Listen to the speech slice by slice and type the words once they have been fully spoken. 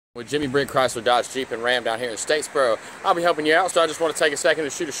With Jimmy Brick Chrysler Dodge Jeep and Ram down here in Statesboro. I'll be helping you out, so I just want to take a second to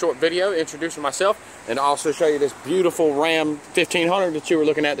shoot a short video introducing myself and also show you this beautiful Ram 1500 that you were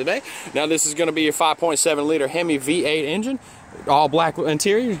looking at today. Now this is going to be a 5.7 liter Hemi V8 engine, all black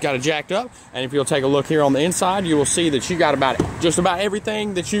interior. You've got it jacked up, and if you'll take a look here on the inside, you will see that you got just about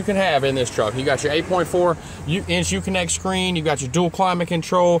everything that you can have in this truck. You got your 8.4 inch Uconnect screen, you got your dual climate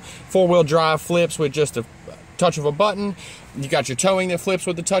control, 4-wheel drive flips with just a touch of a button. You got your towing that flips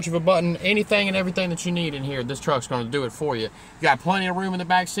with the touch of a button. Anything and everything that you need in here, this truck's going to do it for you. You got plenty of room in the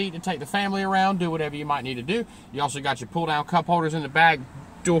back seat to take the family around, do whatever you might need to do. You also got your pull-down cup holders in the back,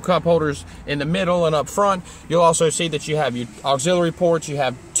 dual cup holders in the middle and up front. You'll also see that you have your auxiliary ports, you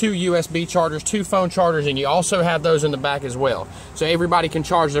have 2 USB chargers, 2 phone chargers, and you also have those in the back as well. So everybody can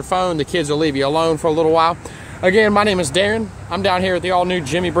charge their phone. The kids will leave you alone for a little while. Again, my name is Darren. I'm down here at the all-new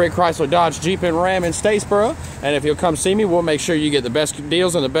Jimmy Brick Chrysler Dodge Jeep and Ram in Statesboro. And if you'll come see me, we'll make sure you get the best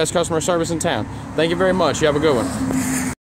deals and the best customer service in town. Thank you very much. You have a good one.